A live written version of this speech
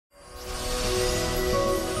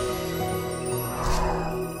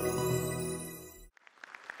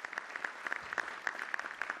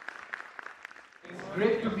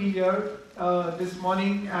great to be here this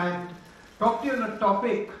morning and talk to you on a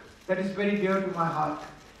topic that is very dear to my heart.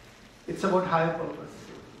 It's about higher purpose.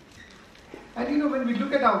 And you know, when we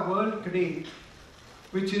look at our world today,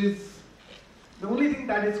 which is the only thing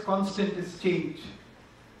that is constant is change.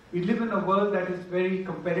 We live in a world that is very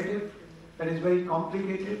competitive, that is very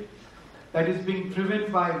complicated, that is being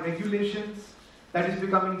driven by regulations, that is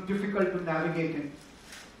becoming difficult to navigate in.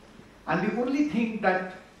 And the only thing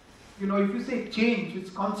that, you know, if you say change is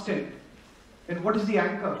constant, then what is the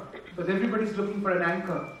anchor? Because everybody's looking for an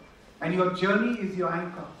anchor, and your journey is your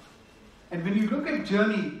anchor. And when you look at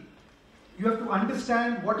journey, you have to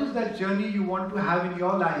understand what is that journey you want to have in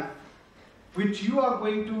your life, which you are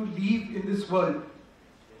going to leave in this world.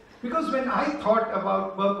 Because when I thought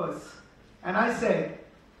about purpose, and I said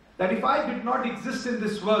that if I did not exist in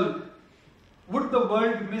this world, would the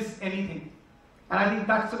world miss anything? And I think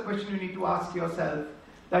that's the question you need to ask yourself,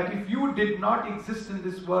 that if you did not exist in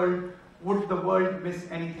this world, would the world miss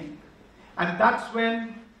anything? And that's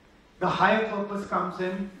when the higher purpose comes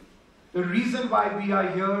in, the reason why we are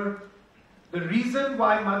here, the reason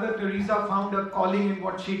why Mother Teresa found her calling in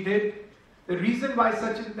what she did, the reason why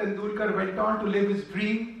Sachin Tendulkar went on to live his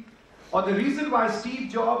dream, or the reason why Steve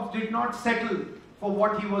Jobs did not settle for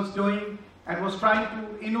what he was doing and was trying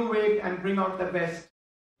to innovate and bring out the best.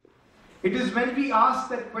 It is when we ask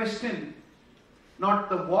that question, not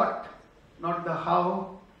the what, not the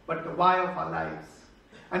how, but the why of our lives.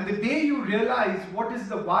 And the day you realize what is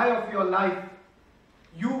the why of your life,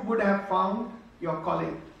 you would have found your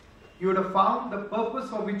calling. You would have found the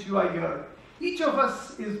purpose for which you are here. Each of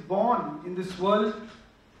us is born in this world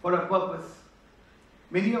for a purpose.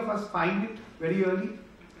 Many of us find it very early.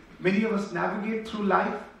 Many of us navigate through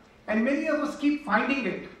life. And many of us keep finding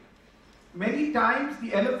it. Many times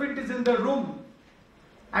the elephant is in the room.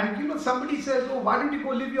 And you know, somebody says, oh, why don't you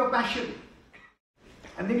go live your passion?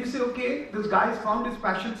 And then you say, okay, this guy's found his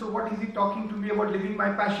passion, so what is he talking to me about living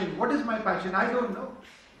my passion? What is my passion? I don't know.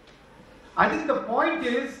 I think the point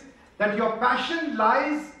is that your passion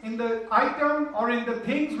lies in the item or in the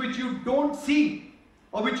things which you don't see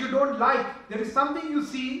or which you don't like. There is something you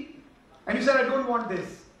see and you say, I don't want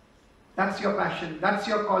this. That's your passion. That's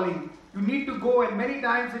your calling. You need to go, and many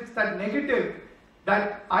times it's that negative,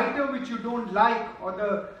 that item which you don't like or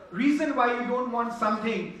the reason why you don't want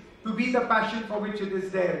something to be the passion for which it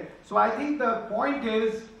is there. So I think the point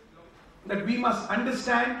is that we must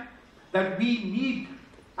understand that we need,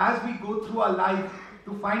 as we go through our life,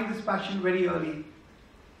 to find this passion very early.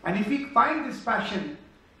 And if we find this passion,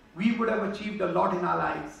 we would have achieved a lot in our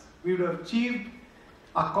lives. We would have achieved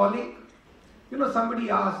our calling. You know,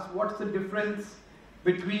 somebody asked, what's the difference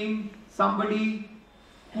between somebody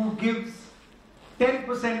who gives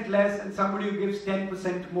 10% less and somebody who gives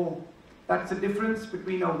 10% more? That's the difference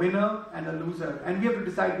between a winner and a loser. And we have to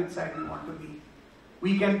decide which side we want to be.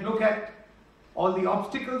 We can look at all the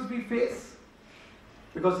obstacles we face,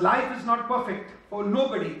 because life is not perfect for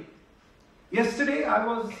nobody. Yesterday I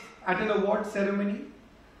was at an award ceremony,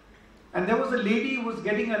 and there was a lady who was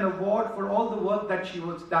getting an award for all the work that she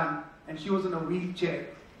was done, and she was in a wheelchair,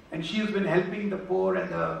 and she has been helping the poor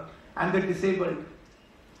and the disabled.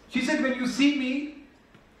 She said, when you see me,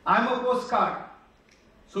 I'm a postcard.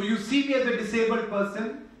 So you see me as a disabled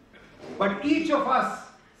person, but each of us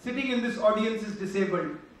sitting in this audience is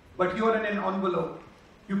disabled, but you're in an envelope.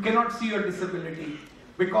 You cannot see your disability,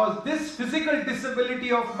 because this physical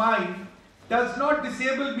disability of mine does not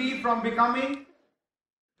disable me from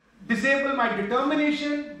disable my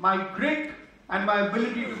determination, my grit, and my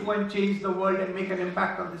ability to go and change the world and make an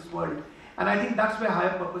impact on this world. And I think that's where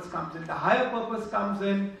higher purpose comes in. The higher purpose comes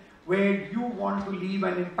in where you want to leave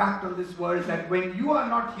an impact on this world, that when you are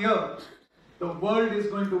not here, the world is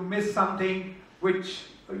going to miss something which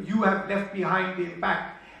you have left behind, the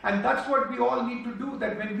impact. And that's what we all need to do,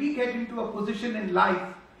 that when we get into a position in life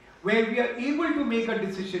where we are able to make a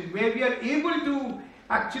decision, where we are able to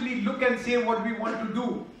actually look and say what we want to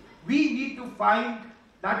do, we need to find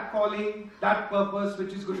that calling, that purpose,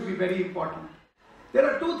 which is going to be very important. There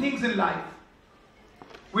are two things in life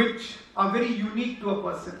which are very unique to a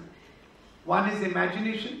person. One is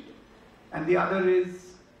imagination, and the other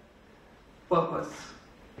is purpose,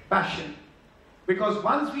 passion. Because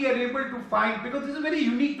once we are able to find, because this is very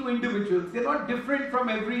unique to individuals, they're not different from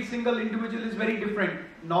every single individual, is very different.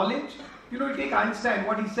 Knowledge, you know, take Einstein,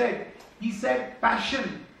 what he said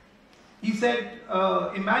passion, he said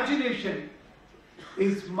imagination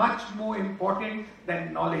is much more important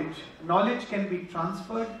than knowledge. Knowledge can be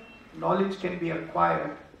transferred, knowledge can be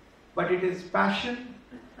acquired, but it is passion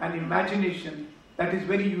and imagination that is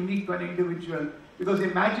very unique to an individual, because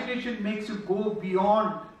imagination makes you go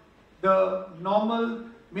beyond the normal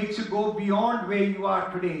makes you go beyond where you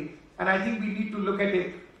are today. And I think we need to look at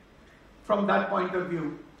it from that point of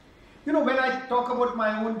view. You know, when I talk about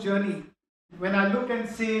my own journey, when I look and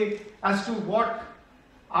say as to what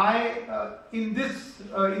I, in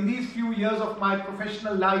these few years of my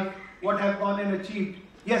professional life, what I've gone and achieved.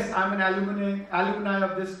 Yes, I'm an alumni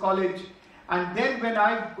of this college. And then when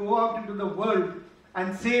I go out into the world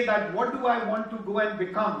and say that what do I want to go and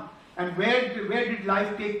become and where did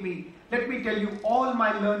life take me, let me tell you, all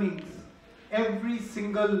my learnings, every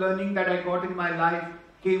single learning that I got in my life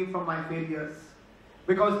came from my failures.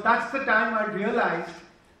 Because that's the time I realized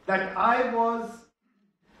that I was,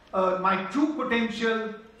 my true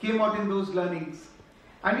potential came out in those learnings.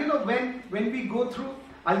 And you know, when we go through,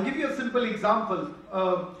 I'll give you a simple example.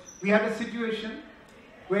 We had a situation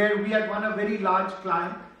where we had won a very large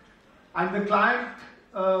client, and the client,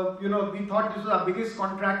 you know, we thought this was our biggest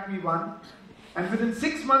contract we won, and within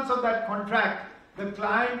 6 months of that contract, the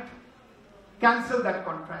client cancelled that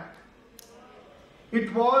contract.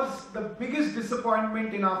 It was the biggest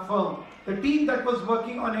disappointment in our firm. The team that was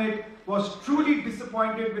working on it was truly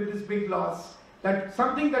disappointed with this big loss. That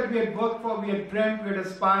something that we had worked for, we had dreamt, we had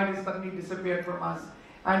aspired, has suddenly disappeared from us.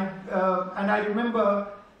 And I remember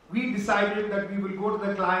we decided that we will go to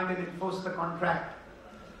the client and enforce the contract,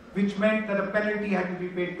 which meant that a penalty had to be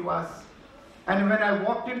paid to us. And when I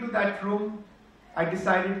walked into that room, I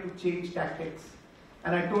decided to change tactics.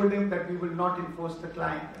 And I told him that we will not enforce the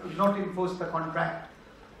contract.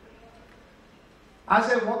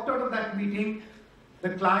 As I walked out of that meeting, the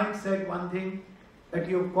client said one thing, that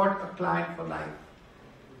you've got a client for life.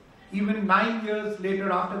 Even 9 years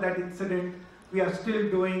later after that incident, we are still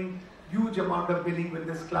doing huge amount of billing with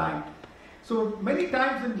this client. So many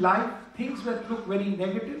times in life, things that look very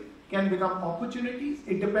negative can become opportunities.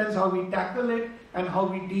 It depends how we tackle it and how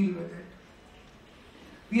we deal with it.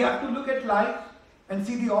 We have to look at life and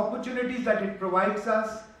see the opportunities that it provides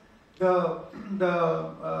us, the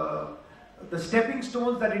stepping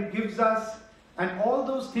stones that it gives us, and all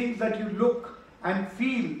those things that you look and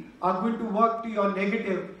feel are going to work to your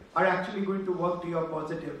negative are actually going to work to your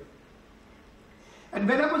positive. And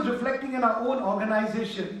when I was reflecting in our own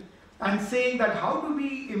organization and saying that how do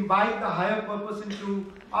we imbibe the higher purpose into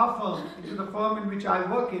our firm, into the firm in which I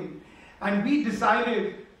work in, and we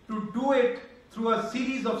decided to do it through a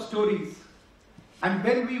series of stories. And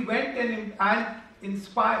when we went and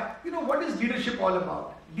inspired, you know, what is leadership all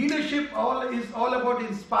about? Leadership is all about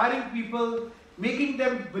inspiring people, making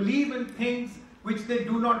them believe in things which they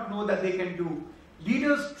do not know that they can do.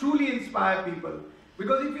 Leaders truly inspire people.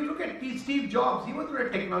 Because if you look at Steve Jobs, he was not a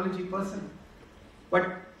technology person.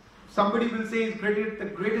 But somebody will say he's created the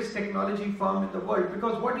greatest technology firm in the world.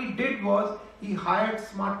 Because what he did was, he hired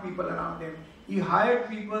smart people around him. He hired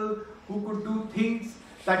people who could do things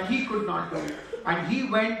that he could not do. And he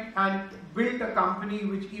went and built a company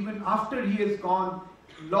which even after he is gone,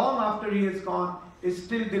 long after he is gone, is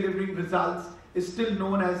still delivering results, is still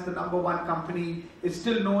known as the #1 company, is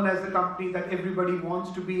still known as the company that everybody wants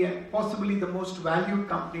to be, and possibly the most valued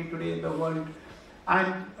company today in the world.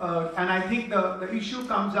 And I think the issue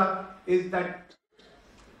comes up is that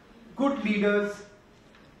good leaders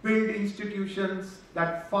build institutions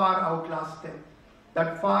that far outlast them.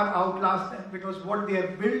 Because what they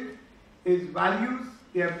have built is values,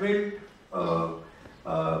 they have built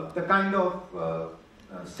the kind of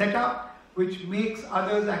setup which makes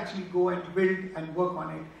others actually go and build and work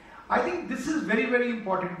on it. I think this is very, very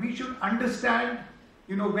important. We should understand,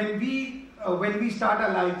 you know, when we start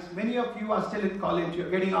our lives, many of you are still in college, you're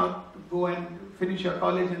getting out to go and finish your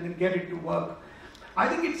college and then get into work. I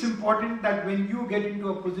think it's important that when you get into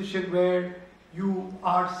a position where you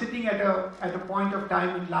are sitting at a point of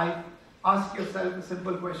time in life, ask yourself a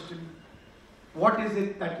simple question. What is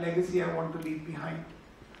it that legacy I want to leave behind?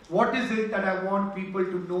 What is it that I want people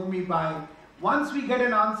to know me by? Once we get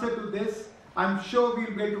an answer to this, I'm sure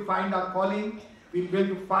we'll be able to find our calling, we'll be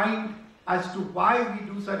able to find as to why we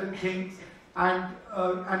do certain things, and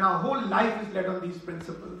our whole life is led on these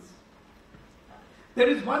principles. There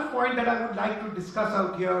is one point that I would like to discuss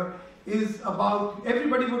out here, is about,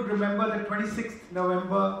 everybody would remember the 26th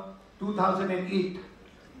November 2008.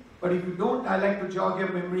 But if you don't, I like to jog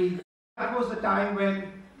your memory. That was the time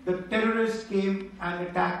when the terrorists came and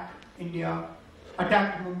attacked India,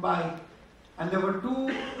 attacked Mumbai. And there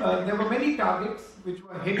were many targets which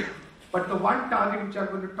were hit, but the one target which I'm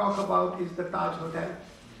going to talk about is the Taj Hotel.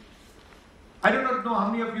 I do not know how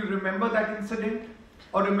many of you remember that incident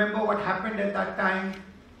or remember what happened at that time,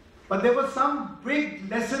 but there were some big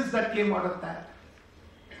lessons that came out of that.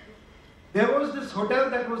 There was this hotel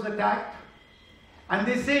that was attacked, and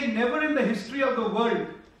they say never in the history of the world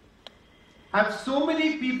have so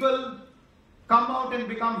many people come out and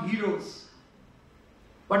become heroes.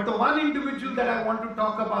 But the one individual that I want to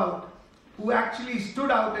talk about who actually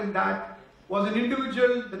stood out in that was an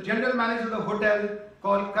individual, the general manager of the hotel,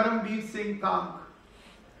 called Karambir Singh Kamk.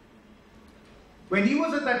 When he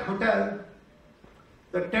was at that hotel,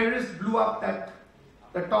 the terrorists blew up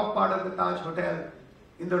the top part of the Taj Hotel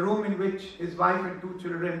in the room in which his wife and 2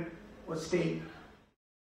 children were staying.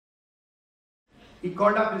 He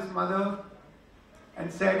called up his mother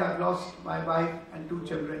and said, "I've lost my wife and 2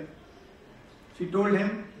 children." She told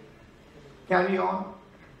him, "Carry on,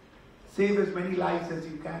 save as many lives as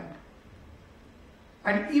you can."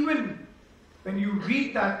 And even when you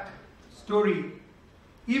read that story,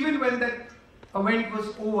 even when that event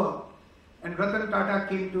was over and Ratan Tata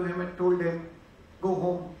came to him and told him, "Go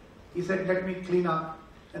home," he said, "Let me clean up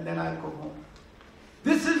and then I'll go home."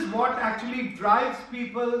 This is what actually drives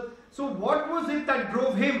people. So what was it that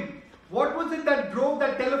drove him? What was it that drove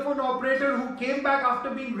that telephone operator who came back after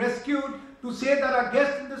being rescued to say there are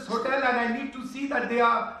guests in this hotel and I need to see that they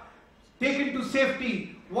are taken to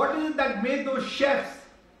safety? What is it that made those chefs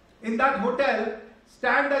in that hotel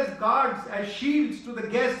stand as guards, as shields to the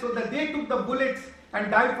guests so that they took the bullets and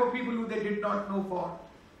died for people who they did not know for?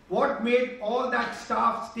 What made all that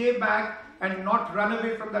staff stay back and not run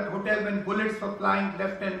away from that hotel when bullets were flying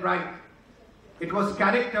left and right? It was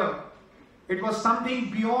character. It was something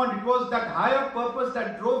beyond. It was that higher purpose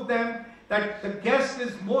that drove them, that the guest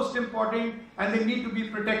is most important and they need to be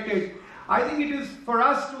protected. I think it is for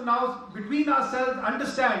us to now, between ourselves,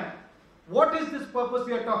 understand what is this purpose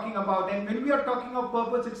we are talking about. And when we are talking of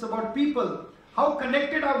purpose, it's about people. How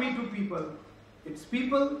connected are we to people? It's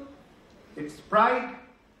people, it's pride,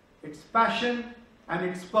 it's passion, and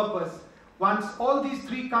it's purpose. Once all these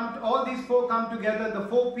four come together, the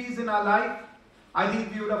 4 P's in our life, I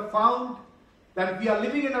think we would have found that we are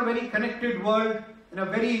living in a very connected world, in a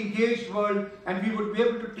very engaged world, and we would be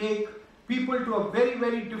able to take people to a very,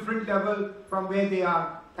 very different level from where they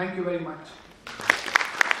are. Thank you very much.